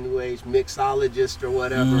 call it the new age mixologist or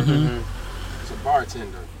whatever. It's a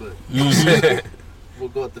bartender, but we'll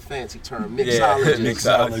go with the fancy term, mixologist.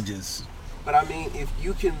 Mixologist. But I mean, if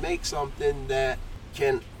you can make something that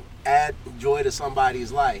can add joy to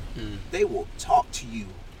somebody's life, they will talk to you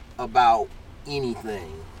about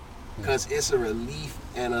anything, because it's a relief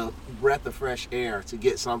and a breath of fresh air to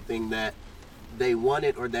get something that they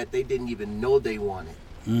wanted or that they didn't even know they wanted.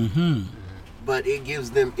 Mm-hmm. But it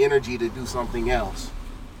gives them energy to do something else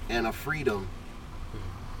and a freedom.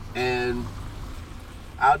 And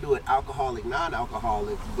I'll do it alcoholic,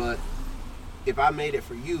 non-alcoholic, but if I made it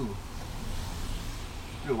for you,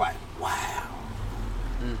 you're like, wow,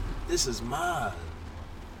 this is mine.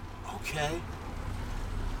 Okay.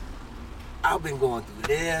 I've been going through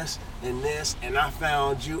this, and I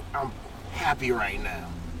found you. I'm happy right now.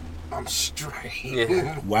 I'm straight.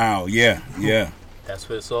 Yeah. Wow. Yeah. Yeah. That's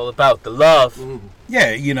what it's all about. The love.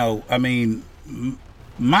 Yeah. You know, I mean,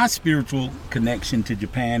 my spiritual connection to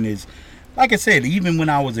Japan is, like I said, even when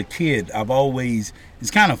I was a kid, I've always,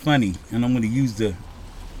 it's kind of funny, and I'm going to use the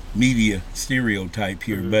media stereotype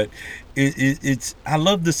here, but it's, I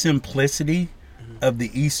love the simplicity of the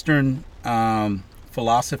Eastern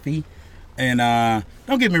philosophy. And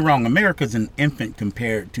don't get me wrong, America's an infant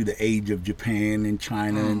compared to the age of Japan and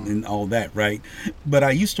China and all that, right? But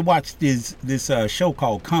I used to watch this show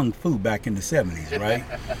called Kung Fu back in the 70s, right?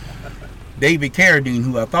 David Carradine,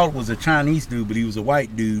 who I thought was a Chinese dude, but he was a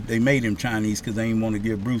white dude. They made him Chinese because they didn't want to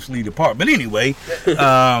give Bruce Lee the part. But anyway,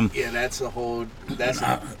 yeah, that's a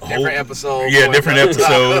different episode. Yeah, different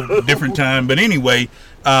episode, different time. But anyway,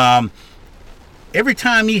 every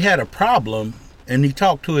time he had a problem and he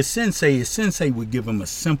talked to his sensei would give him a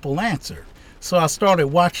simple answer. So I started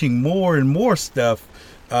watching more and more stuff,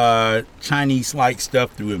 Chinese-like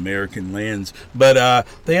stuff through American lens. But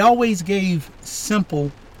they always gave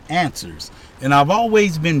simple answers. And I've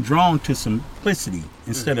always been drawn to simplicity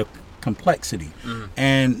instead of complexity.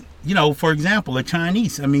 And, you know, for example, the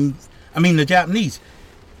Chinese, I mean the Japanese,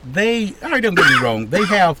 they, all right, don't get me wrong, they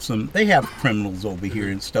have criminals over here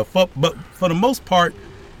and stuff, but for the most part,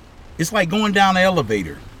 it's like going down an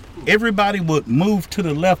elevator. Everybody would move to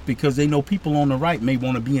the left because they know people on the right may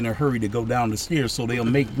want to be in a hurry to go down the stairs, so they'll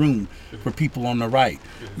make room for people on the right,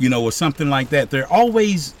 you know, or something like that. They're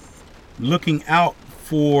always looking out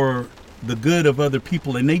for the good of other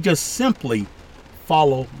people, and they just simply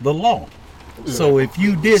follow the law. So if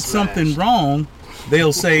you did something wrong,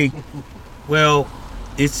 they'll say, well,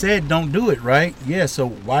 it said don't do it, right? Yeah, so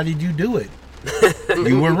why did you do it?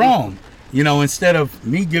 You were wrong. You know, instead of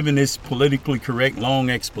me giving this politically correct long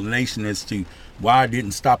explanation as to why I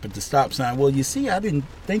didn't stop at the stop sign. Well, you see, I didn't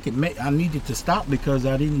think I needed to stop because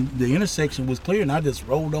the intersection was clear and I just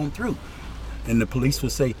rolled on through. And the police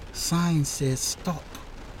would say, sign says stop.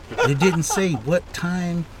 It didn't say what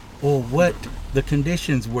time or what the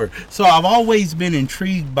conditions were. So I've always been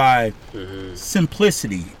intrigued by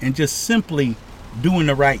simplicity and just simply doing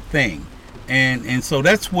the right thing. And so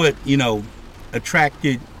that's what, you know,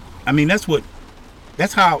 attracted. I mean, that's where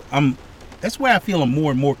I feel I'm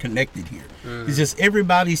more and more connected here. It's just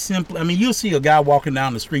everybody's simple. I mean, you'll see a guy walking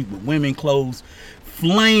down the street with women clothes,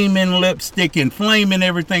 flaming lipstick and flaming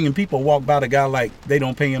everything, and people walk by the guy like they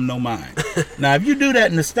don't pay him no mind. Now, if you do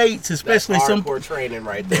that in the States, especially that's some hardcore training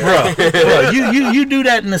right there, bro, you do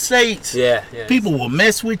that in the States, Yeah. people will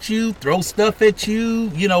mess with you, throw stuff at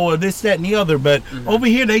you, you know, or this, that, and the other. But over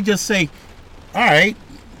here, they just say, "All right,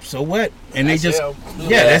 so what?" And That's they just,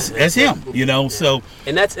 him. that's him, you know. So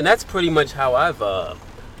And that's pretty much how I've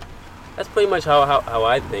that's pretty much how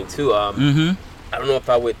I think too. I don't know if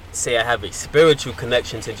I would say I have a spiritual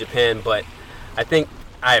connection to Japan, but I think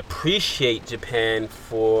I appreciate Japan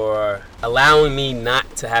for allowing me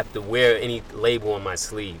not to have to wear any label on my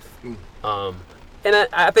sleeve. And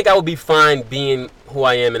I think I would be fine being who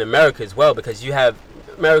I am in America as well, because you have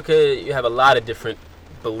a lot of different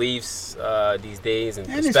beliefs these days and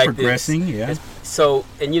perspectives. it's progressing, yeah. So,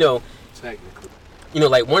 and technically.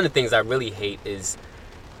 like one of the things I really hate is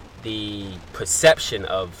the perception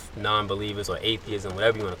of non-believers or atheism,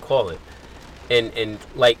 whatever you want to call it, and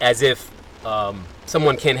like as if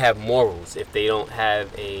someone can't have morals if they don't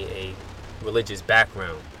have a religious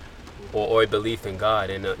background or a belief in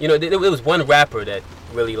God. And there was one rapper that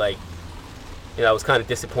really, like, I was kind of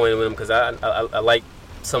disappointed with him because I like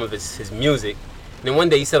some of his music. And then one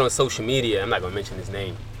day he said on social media, I'm not going to mention his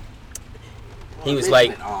name, he was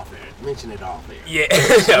like, mention it off there. Yeah,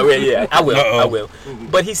 yeah, I will.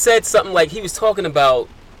 But he said something like he was talking about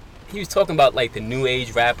like the new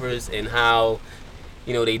age rappers and how,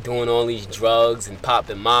 they doing all these drugs and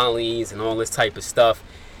popping mollies and all this type of stuff,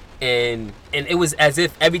 and it was as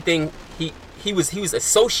if everything he was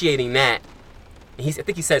associating that. I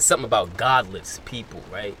think he said something about godless people,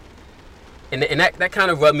 right? And that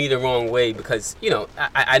kind of rubbed me the wrong way because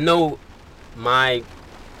I know my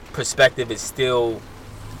perspective is still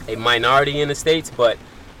a minority in the States, but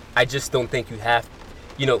I just don't think you have,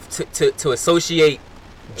 to associate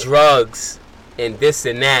drugs and this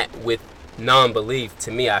and that with non-belief,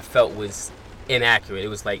 to me, I felt was inaccurate. It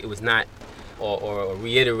was not, or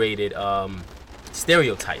reiterated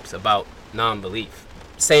stereotypes about non-belief.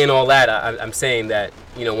 Saying all that, I'm saying that,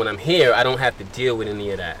 when I'm here, I don't have to deal with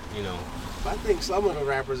any of that, I think some of the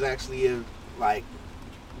rappers actually have,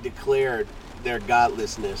 declared their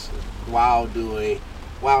godlessness while doing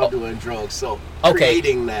drugs. So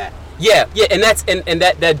creating that. Yeah, and that's and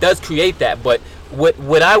that does create that. But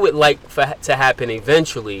what I would like to happen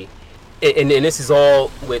eventually, and this is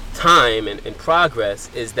all with time and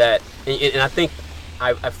progress, is that, and I think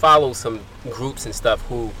I follow some groups and stuff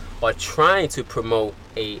who are trying to promote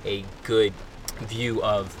a good view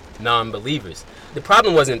of non-believers. The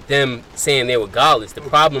problem wasn't them saying they were godless. The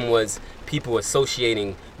problem was people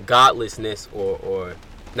associating godlessness or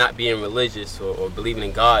not being religious or believing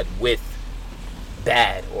in God with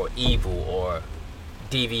bad or evil or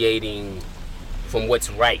deviating from what's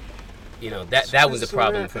right. That was the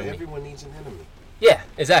problem for me. Everyone needs an enemy. Yeah,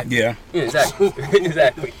 exactly. Yeah. Exactly.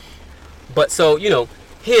 Exactly. But so,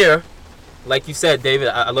 here, like you said, David,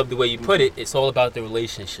 I love the way you put it. It's all about the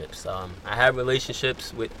relationships. I have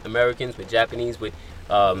relationships with Americans, with Japanese, with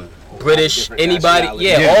British, anybody.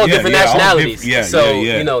 All different nationalities.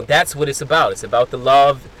 That's what it's about. It's about the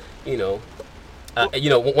love.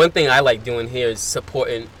 One thing I like doing here is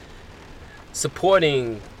supporting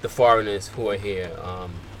the foreigners who are here.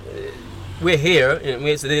 We're here, and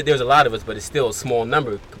there's a lot of us, but it's still a small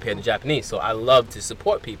number compared to Japanese. So I love to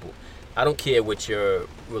support people. I don't care what your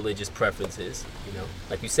religious preference is.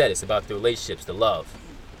 Like you said, it's about the relationships, the love.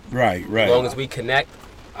 Right. As long as we connect.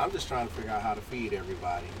 I'm just trying to figure out how to feed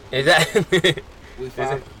everybody. Exactly.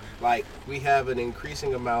 We have an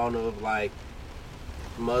increasing amount of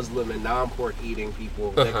Muslim and non-pork eating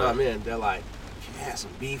people that come in. They're like, if you had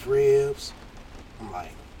some beef ribs, I'm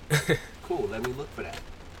like, cool, let me look for that.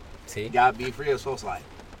 See? Got beef ribs, so it's like,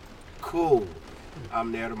 cool,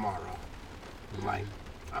 I'm there tomorrow. I'm like,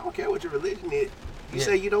 I don't care what your religion is. You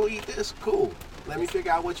say you don't eat this, cool. Let me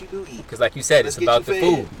figure out what you do eat. Because like you said, it's about the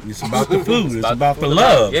food. It's about the food. It's about the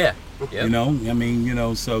love. Yeah. So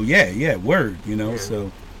word,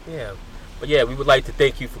 so. Yeah. But yeah, we would like to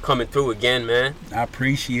thank you for coming through again, man. I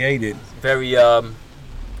appreciate it. Very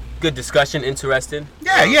good discussion, interesting.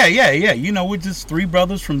 Yeah. We're just three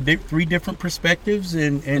brothers from three different perspectives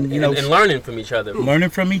and learning from each other. Learning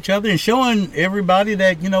from each other and showing everybody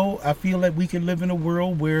that, I feel that we can live in a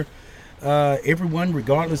world where everyone,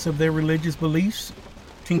 regardless of their religious beliefs,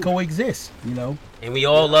 can coexist, And we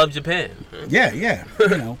all love Japan. Yeah. But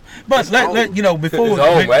before it's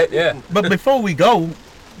home, right? Yeah. But before we go,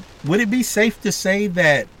 would it be safe to say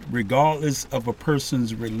that regardless of a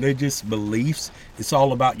person's religious beliefs, it's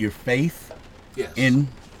all about your faith in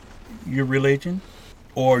your religion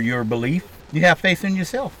or your belief? You have faith in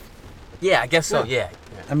yourself. Yeah, I guess so. Yeah.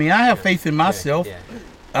 I mean, I have faith in myself.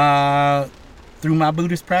 Through my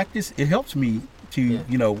Buddhist practice, it helps me to,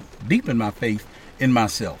 deepen my faith in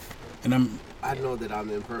myself. And I know that I'm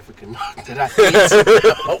imperfect enough that I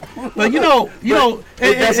can't. But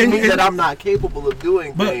it doesn't mean that I'm not capable of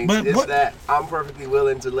doing things. It's that I'm perfectly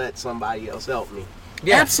willing to let somebody else help me.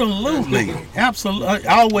 Yeah. Absolutely. I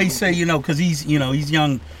always say, because he's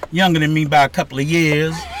younger than me by a couple of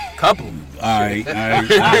years. Couple. All right.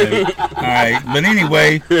 But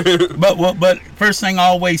anyway, but first thing I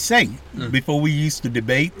always say before we used to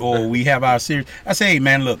debate or we have our series, I say, hey,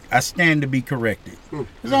 man, look, I stand to be corrected. Because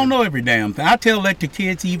I don't know every damn thing. I tell that to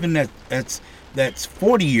kids even that's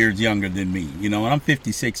 40 years younger than me, and I'm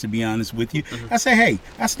 56 to be honest with you. I say, hey,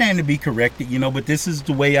 I stand to be corrected, but this is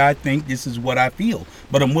the way I think, this is what I feel.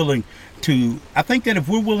 But I'm willing to, I think that if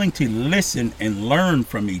we're willing to listen and learn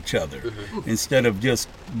from each other instead of just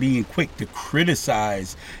being quick to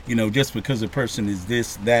criticize, just because a person is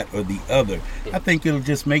this, that, or the other, I think it'll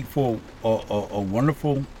just make for a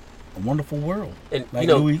wonderful world. And like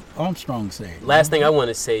Louis Armstrong said. Last thing I want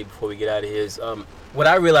to say before we get out of here is, what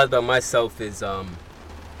I realized about myself is I've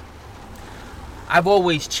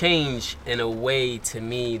always changed in a way to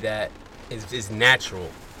me that is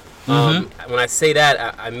natural. When I say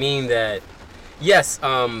that, I mean that, yes,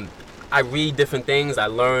 I read different things, I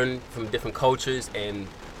learn from different cultures, and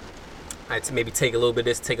I maybe take a little bit of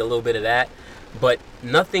this, take a little bit of that, but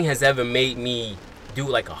nothing has ever made me do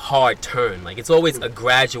like a hard turn. Like, it's always a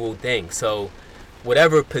gradual thing. So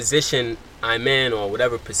whatever position I'm in or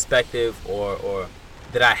whatever perspective or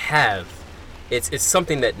that I have, it's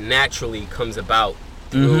something that naturally comes about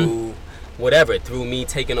through whatever, through me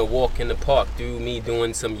taking a walk in the park, through me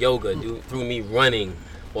doing some yoga, through me running,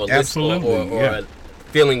 or or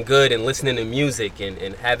feeling good and listening to music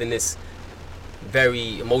and having this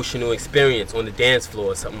very emotional experience on the dance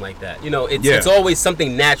floor or something like that. You know, it's always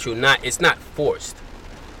something natural, it's not forced.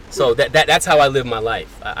 So that's how I live my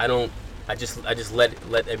life. I just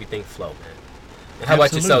let everything flow, man. And how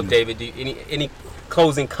about yourself, David? Do you, any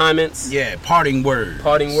closing comments? Yeah, parting words.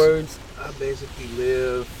 Parting words. I basically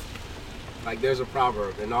live like there's a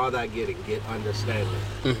proverb, and all that get understanding.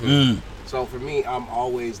 Mm-hmm. So for me, I'm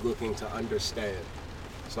always looking to understand.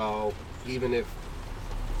 So even if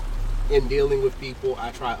in dealing with people,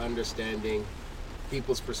 I try understanding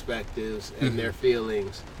people's perspectives and their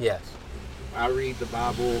feelings. Yes. I read the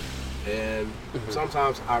Bible, and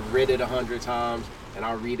sometimes I've read it 100 times, and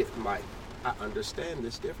I read it and like, I understand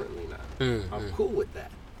this differently now. I'm cool with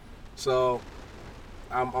that. So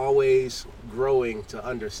I'm always growing to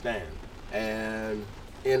understand, and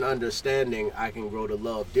in understanding, I can grow to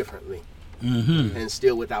love differently, and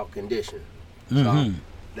still without condition. So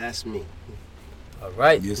that's me. All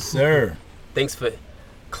right. Yes, sir. Thanks for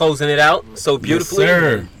closing it out so beautifully. Yes,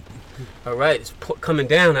 sir. All right, it's coming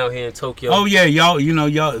down out here in Tokyo. Oh yeah,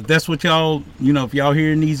 y'all. That's what y'all. If y'all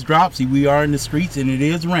hearing these drops, we are in the streets and it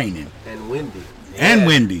is raining and windy. And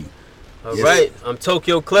windy. All right, I'm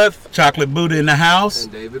Tokyo Clef. Chocolate Buddha in the house.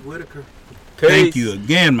 And David Whitaker. Peace. Thank you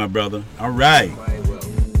again, my brother. All right.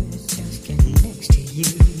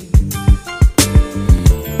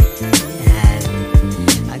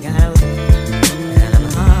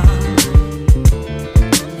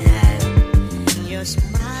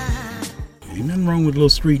 Ain't nothing wrong with a little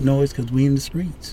street noise because we in the streets.